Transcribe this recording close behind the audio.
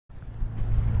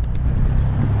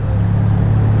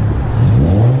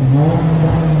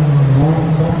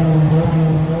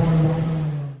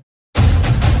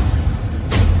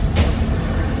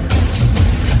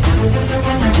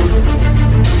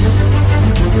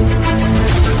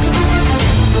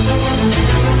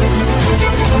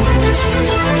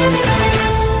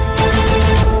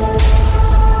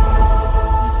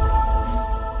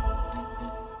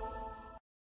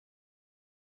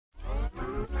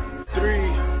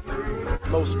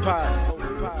Most Pop,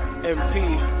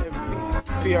 MP,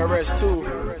 PRS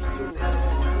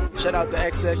 2. Shout out to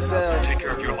XXL. Take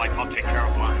care of your life, I'll take care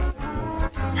of mine.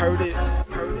 Heard it.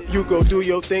 You go do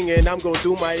your thing and I'm gon'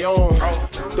 do my own.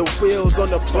 The wheels on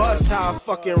the bus, how I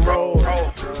fucking roll.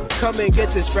 Come and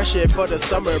get this fresh air for the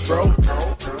summer, bro.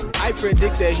 I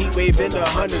predict the heat wave in the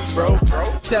hundreds, bro.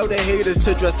 Tell the haters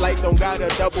to dress like don't gotta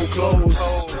double clothes.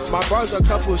 My bars are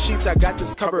couple sheets, I got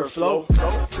this cover flow.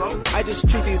 I just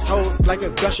treat these hoes like a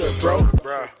gusher, bro.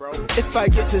 If I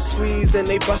get to squeeze, then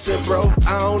they bustin', bro.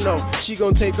 I don't know, she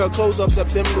gon' take her clothes off, up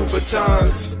them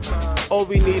Louboutins. All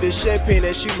we need is champagne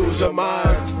and she lose her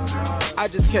mind. I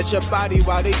just catch a body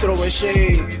while they throwing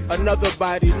shade. Another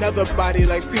body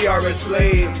like PRS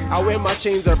Blade. I wear my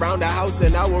chains around the house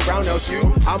and I will roundhouse you.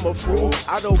 I'm a fool,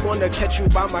 I don't wanna catch you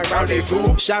by my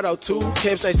rendezvous. Shout out to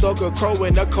Camps Night Stalker Crow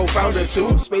and the co-founder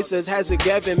too. Spacers Hazard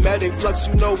Gavin Medic Flux,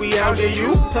 you know we hounding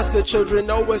you. Plus the children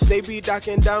know us, they be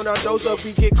docking down our doors up.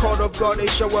 We get caught off guard, they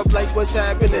show up like what's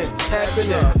happening.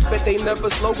 Bet they never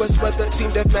slow us, whether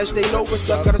team deathmatch they know what's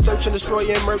up. Gotta search and destroy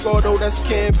and murk, although that's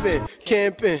camping.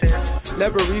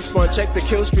 Never respawn, check the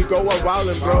kill streak, go on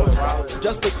wildin', bro.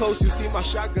 Just the close, you see my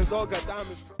shotguns all got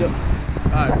diamonds.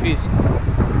 Alright, peace.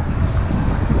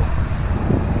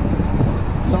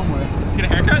 Somewhere. Get a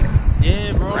haircut?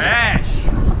 Yeah, bro. Rash.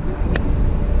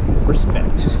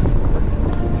 Respect.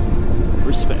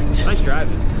 Nice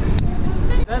driving.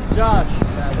 That's Josh.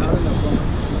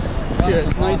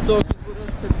 PRS Nice Talkers with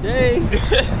us today.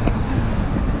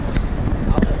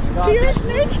 PRS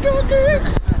Nice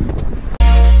Talkers.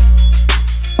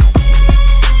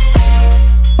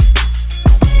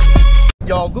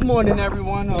 Yo, good morning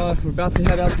everyone. We're about to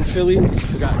head out to Philly. We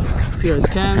got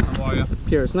PRS Cam,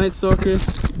 PRS Night Stalker,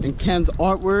 and Cam's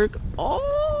artwork. Oh!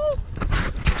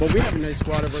 Well, we have a nice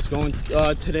squad of us going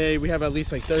today. We have at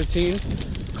least like 13.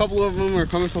 A couple of them are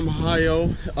coming from Ohio.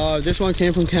 This one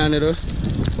came from Canada.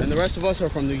 And the rest of us are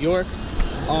from New York.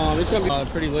 It's gonna be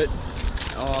pretty lit.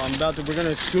 We're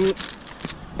gonna shoot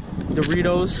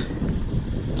Doritos.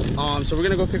 So we're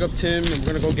gonna go pick up Tim and we're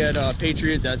gonna go get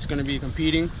Patriot that's gonna be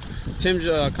competing. Tim's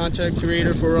a content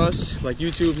creator for us, like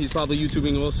YouTube. He's probably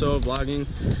YouTubing also, vlogging.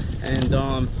 And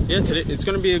yeah, today it's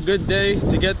gonna be a good day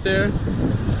to get there.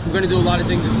 We're gonna do a lot of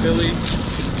things in Philly.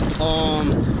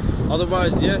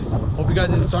 Otherwise, yeah, hope you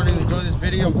guys are starting to enjoy this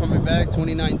video. I'm coming back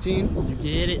 2019. You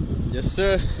get it? Yes,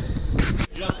 sir.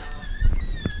 Just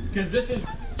because this is,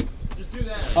 just do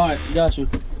that. All right, got you.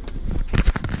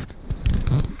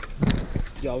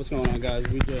 Yo, what's going on, guys?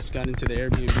 We just got into the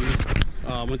Airbnb.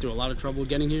 Went through a lot of trouble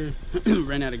getting here.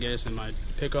 Ran out of gas in my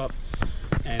pickup,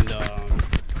 and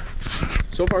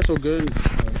so far so good.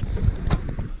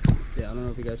 Yeah, I don't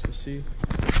know if you guys can see,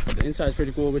 but the inside is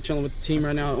pretty cool. We're chilling with the team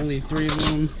right now. Only 3 of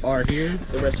them are here.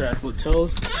 The rest are at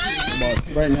hotels. But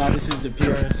right now, this is the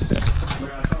PRS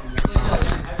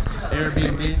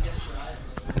Airbnb.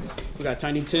 We got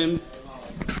Tiny Tim.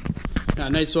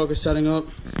 Got Night Stalker setting up.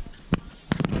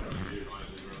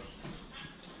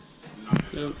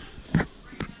 Yep.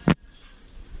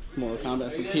 Mortal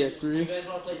Kombat, some PS3. You guys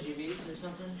want to play GBs or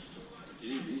something?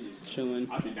 Chilling.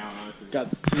 I'll be down, honestly. Got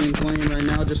the team playing right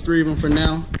now. Just 3 of them for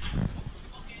now.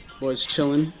 Boys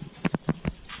chilling.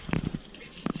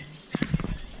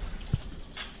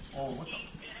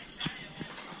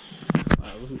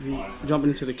 We're jumping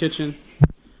into the kitchen.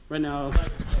 Right now,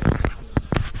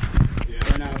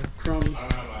 Crumbs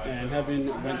and Heaven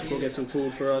went to go get some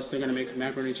food for us. They're gonna make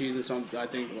macaroni and cheese and some, I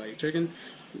think, like chicken.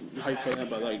 Hype for that,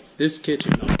 but like this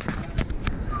kitchen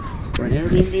for an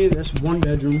Airbnb, there's 1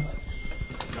 bedroom.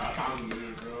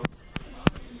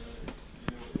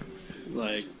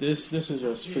 Like this is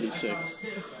just pretty sick.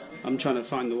 I'm trying to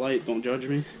find the light. Don't judge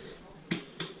me.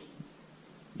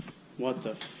 What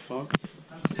the fuck?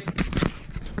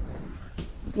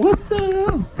 What the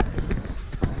hell?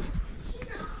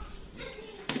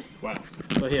 Wow.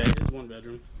 But yeah, it is 1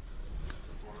 bedroom.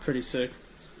 Pretty sick.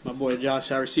 My boy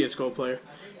Josh, our CSGO player.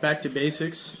 Back to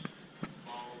basics.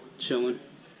 Chilling.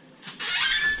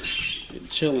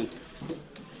 Chilling.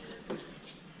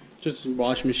 Just some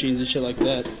wash machines and shit like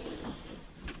that.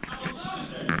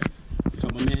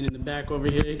 Got my man in the back over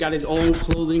here. He got his own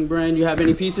clothing brand. You have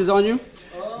any pieces on you?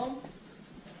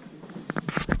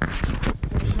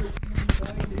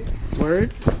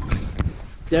 Word.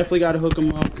 Definitely got to hook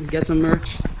him up and get some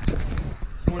merch.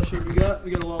 More shit we got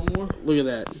a lot more. Look at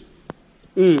that.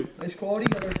 Nice quality,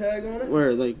 got our tag on it.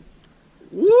 Where, like,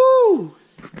 woo!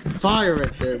 Fire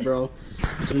right there, bro.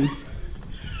 So,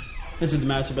 this is the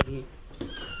master bedroom.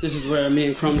 This is where me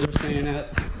and Crumbs are staying at.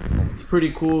 It's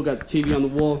pretty cool. Got the TV on the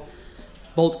wall.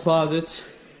 Both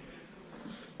closets.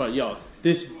 But yo,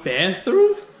 this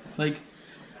bathroom, like,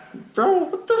 Bro,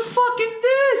 what the fuck is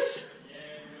this?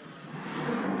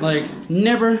 Like,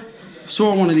 never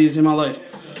saw one of these in my life.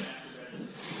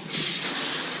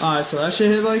 Alright, so that shit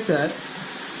hit like that.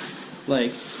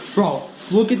 Like, bro,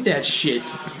 look at that shit.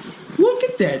 Look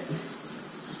at that.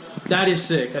 That is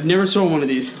sick. I've never saw one of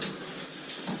these.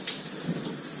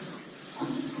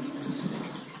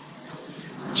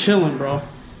 Chilling, bro.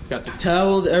 Got the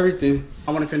towels, everything.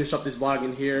 I want to finish up this vlog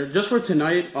in here. Just for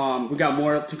tonight, we got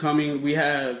more up to coming. We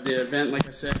have the event, like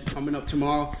I said, coming up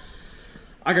tomorrow.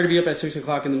 I gotta be up at 6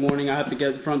 o'clock in the morning. I have to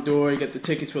get the front door, get the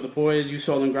tickets for the boys. You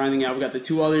saw them grinding out. We got the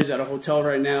 2 others at a hotel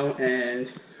right now,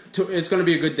 and it's gonna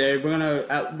be a good day.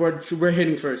 We're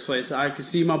hitting first place. I can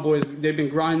see my boys. They've been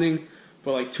grinding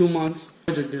for like 2 months.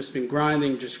 They've just been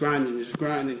grinding, just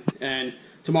grinding. And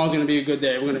tomorrow's gonna be a good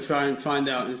day. We're gonna try and find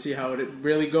out and see how it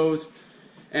really goes.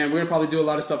 And we're gonna probably do a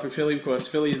lot of stuff in Philly because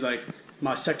Philly is like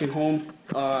my second home.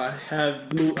 I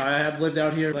have lived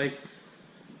out here like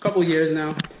a couple years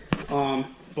now,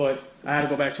 but I had to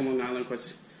go back to Long Island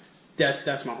because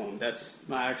that's my home. That's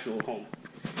my actual home.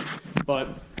 But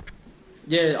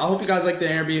yeah, I hope you guys like the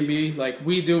Airbnb. Like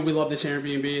we do, we love this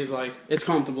Airbnb. Like it's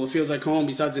comfortable. It feels like home.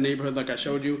 Besides the neighborhood, like I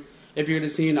showed you. If you're gonna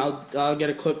see, I'll get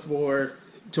a clip for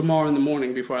tomorrow in the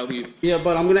morning before I leave. Yeah,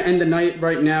 but I'm gonna end the night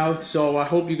right now, so I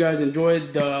hope you guys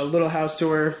enjoyed the little house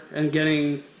tour and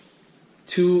getting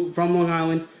from Long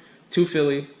Island to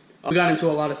Philly. We got into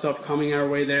a lot of stuff coming our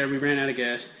way there. We ran out of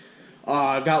gas,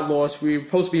 got lost. We were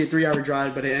supposed to be a 3-hour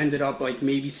drive, but it ended up like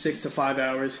maybe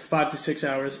 5 to 6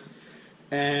 hours,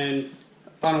 and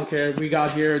I don't care. We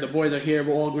got here, the boys are here,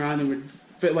 we're all grinding, we're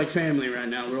fit like family right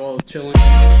now. We're all chilling.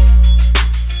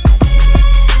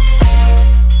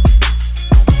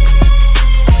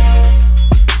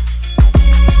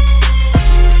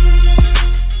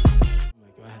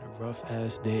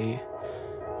 Ass day.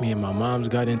 Me and my moms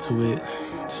got into it.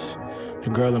 The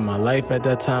girl in my life at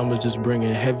that time was just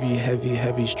bringing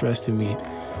heavy stress to me,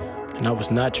 and I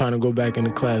was not trying to go back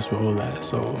into class with all that.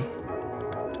 So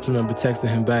I just remember texting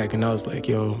him back, and I was like,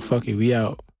 yo, fuck it, we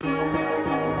out.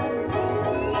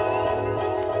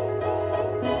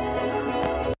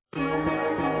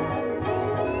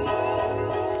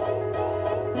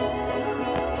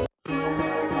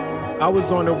 I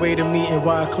was on the way to meeting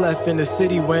Wyclef in the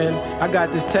city when I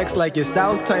got this text like your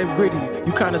style's type gritty.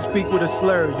 You kind of speak with a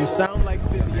slur. You sound like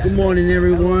 50. Good morning,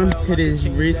 everyone. It is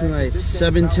recently like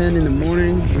 7:10 in the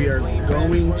morning. We are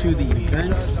going to the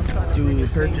event to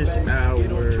purchase our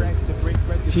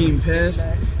team pass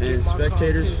and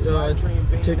spectators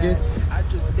tickets.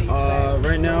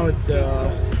 Right now, it's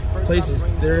place is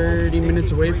 30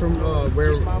 minutes away from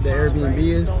where the Airbnb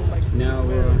is. Now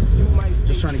we're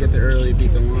just trying to get there early,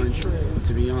 beat the lunch.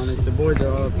 To be honest, the boys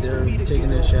are up there taking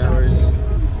their showers,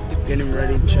 getting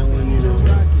ready, chilling, you know.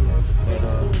 But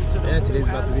yeah, today's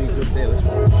about to be a good day. Let's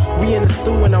go. We in the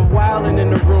stew and I'm wildin'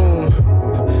 in the room.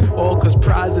 All cause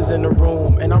prizes in the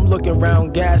room. And I'm looking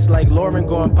round gas like Lauren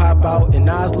going pop out. And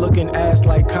Nas looking ass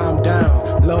like calm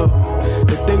down. Low,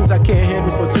 the things I can't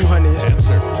handle for 200.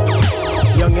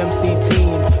 Young MC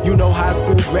teen, you know, high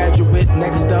school graduate.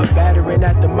 Next up, battering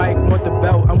at the mic, want the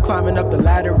belt. I'm climbing up the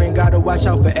ladder and gotta watch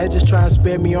out for edges trying to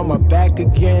spare me on my back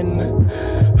again.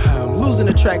 I'm losing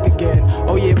the track again.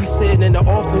 Oh yeah, we sitting in the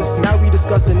office, now we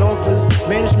discussing offers.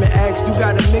 Management asked, you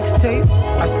got a mixtape?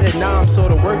 I said, nah, I'm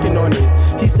sorta working on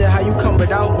it. He said, how you come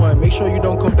without one? Make sure you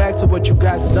don't come back to what you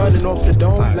got's done and off the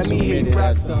dome. Let me hear you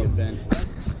rock some.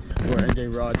 For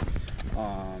NJROD.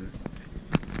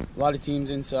 A lot of teams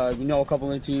inside. We know a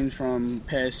couple of teams from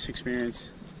past experience.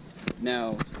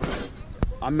 Now,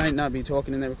 I might not be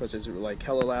talking in there because it's like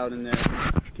hella loud in there.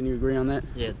 Can you agree on that?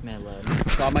 Yeah, it's mad loud.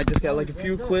 So I might just get like a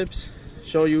few clips,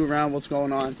 show you around what's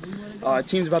going on.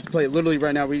 Team's about to play literally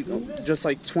right now. We just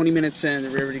like 20 minutes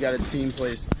in, we already got a team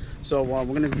placed. So we're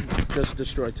gonna just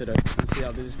destroy today. Let's see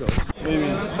how this goes. What do you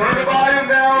mean? Turn the volume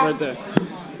down. Right there.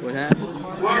 What happened?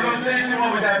 We're going to station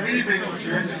one with that beeping.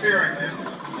 You're interfering, man.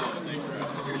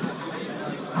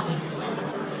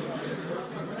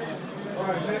 All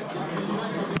right, next.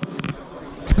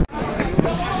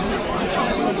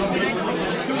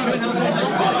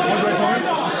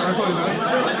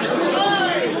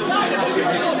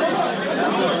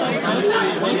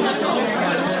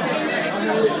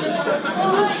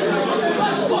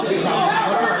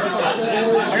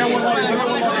 I got one more.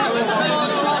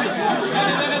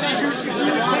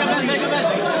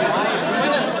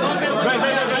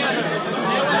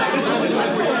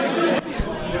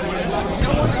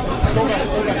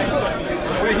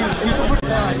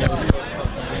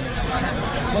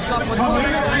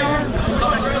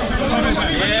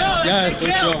 Yes,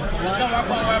 let's go.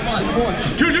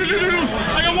 Two.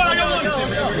 I got one.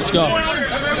 Let's go.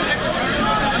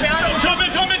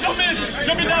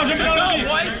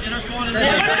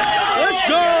 Let's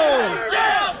go!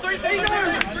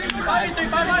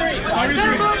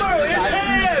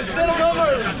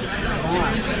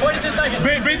 42 seconds.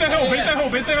 Bait the hill.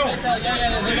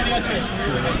 Yeah, they're gonna get you.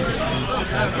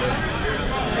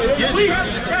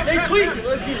 Hey, tweak!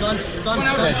 Let's get I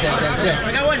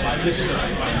got one.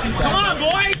 Come on,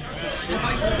 boys!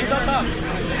 He's up top.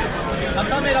 Up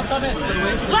top mid.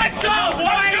 Let's go,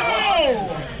 boys!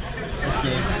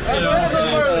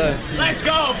 Let's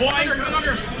go, boys!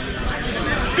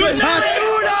 Good night!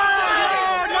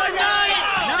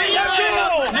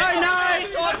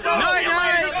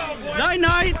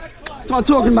 Night. That's what I'm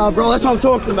talking about, bro. That's what I'm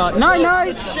talking about.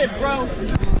 Night. Shit, bro.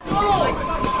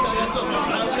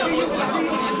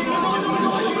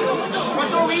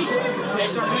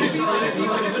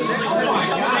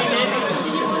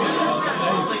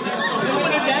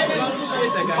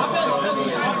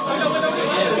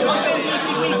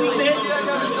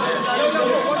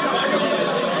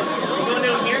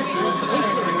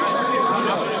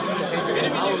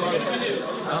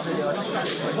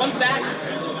 One's back.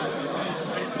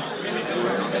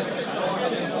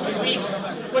 Weak.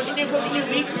 Pushing you,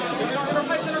 weak.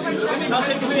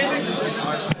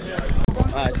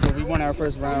 Alright, so we won our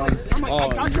first round.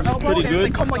 Pretty good.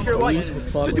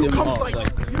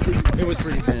 It was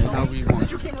pretty good how we won.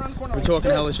 We're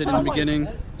talking hella shit in the beginning,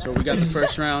 so we got the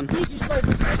first round. We're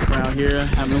out here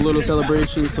having a little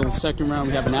celebration. So the second round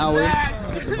we have an hour.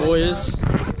 The boys.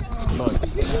 But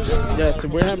yeah, so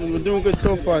we're doing good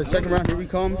so far. Second round, here we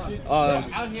come.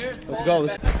 Let's go.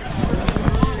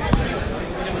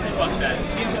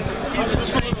 He's the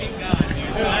striking guy,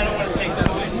 dude. So I don't want to take that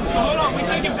away. Hold on, we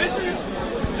taking pictures?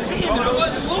 Damn, I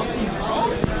wasn't looking, bro.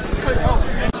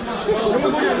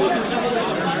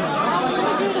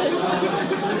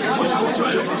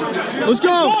 Let's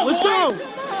go!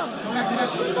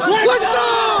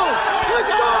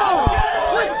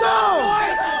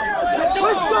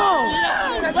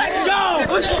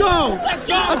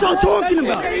 That's what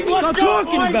I'm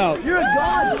talking about. You're a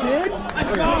god, kid.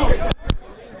 Let's go.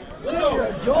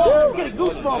 I'm getting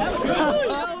goosebumps.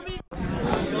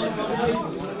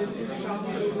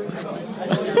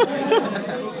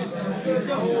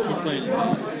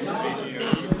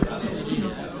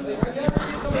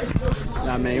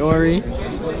 Got Maori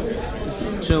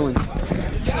chilling.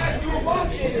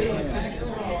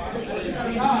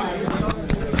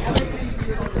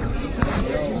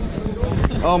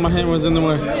 Oh, my hand was in the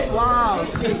way. Wow.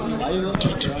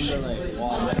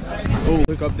 Oh,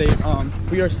 quick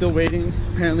update. We are still waiting.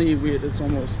 Apparently, it's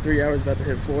almost 3 hours, about to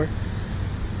hit 4.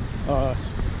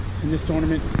 In this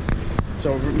tournament.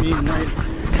 So me and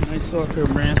Night Stalker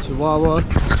ran to Wawa.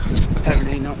 Haven't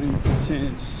eaten nothing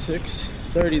since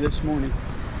 6:30 this morning.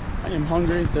 I am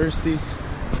hungry, thirsty.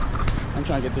 I'm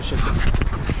trying to get this shit done.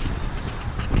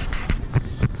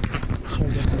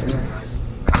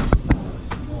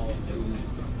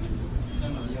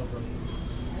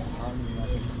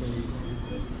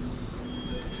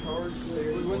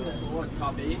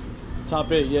 Top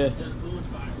 8, yeah.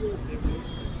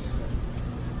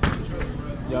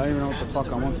 Yeah, I don't even know what the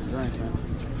fuck I want to drink, man.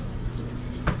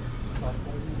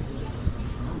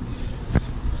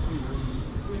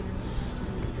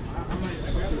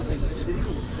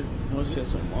 Let's get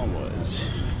some Wawas.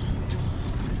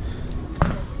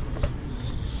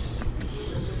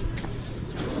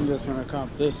 I'm just gonna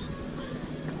comp this.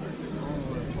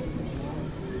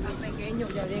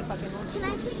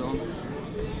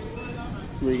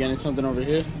 We're getting something over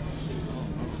here.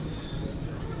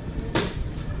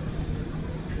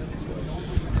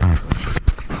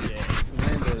 Yeah, we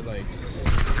landed like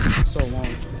so long.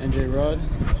 NJROD.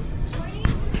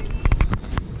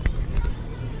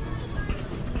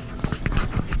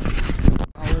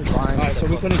 Alright, so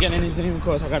we couldn't get anything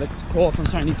because I got a call from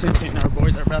Tiny Tim and our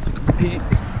boys are about to compete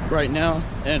right now.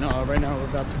 And right now we're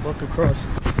about to book across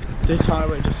this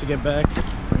highway just to get back.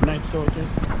 Night Stalker.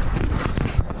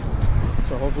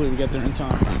 So hopefully we get there in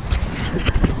time.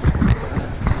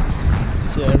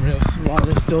 Yeah, really. While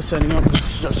they're still setting up,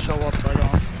 just show up right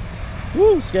on.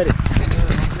 Woo, let's get it.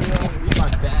 Leave my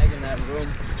bag in that room.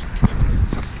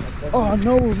 Oh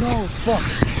no, fuck.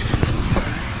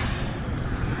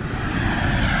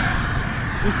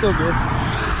 We still good.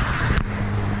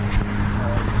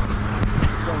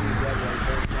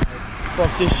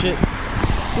 Fuck this shit.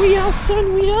 We out,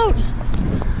 son, we out.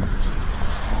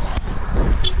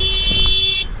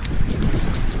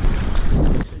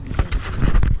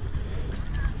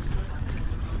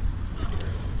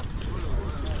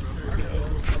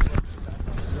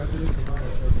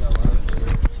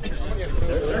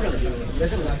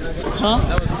 Huh?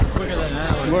 That was quicker than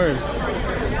that. Word.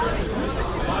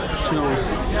 snowing.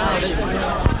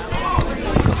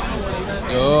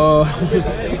 Yo.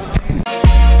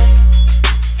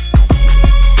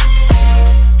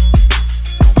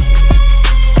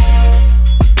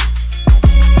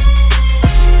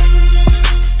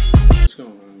 What's going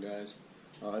on, guys?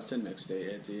 It's the next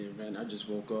day at the event. I just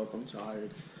woke up. I'm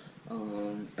tired.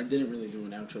 I didn't really do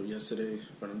an outro yesterday,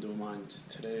 but I'm doing mine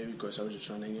today because I was just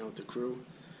trying to hang out with the crew.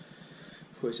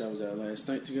 Of course, I was out last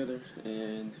night together,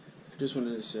 and just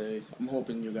wanted to say I'm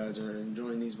hoping you guys are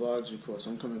enjoying these vlogs because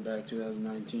I'm coming back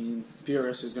 2019.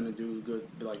 PRS is going to do good,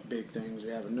 like big things. We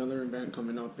have another event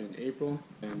coming up in April,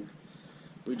 and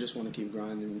we just want to keep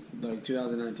grinding. Like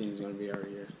 2019 is going to be our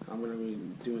year. I'm going to be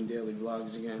doing daily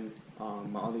vlogs again.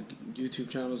 My other YouTube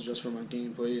channels just for my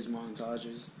gameplays,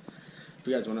 montages. If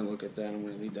you guys want to look at that, I'm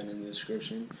going to leave that in the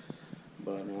description.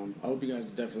 But I hope you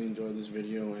guys definitely enjoyed this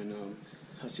video, and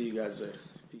I'll see you guys later.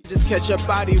 Just catch a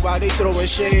body while they throwing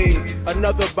shade.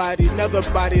 Another body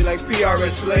like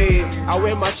PRS blade. I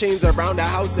wear my chains around the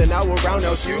house and I will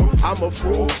roundhouse you. I'm a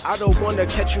fool, I don't wanna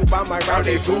catch you by my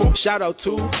rendezvous. Shout out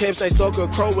to Camps Night Stalker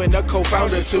Crow and the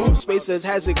co-founder too. Spacers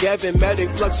has a Gavin Medic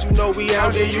Flux, you know we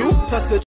hounding you. Plus the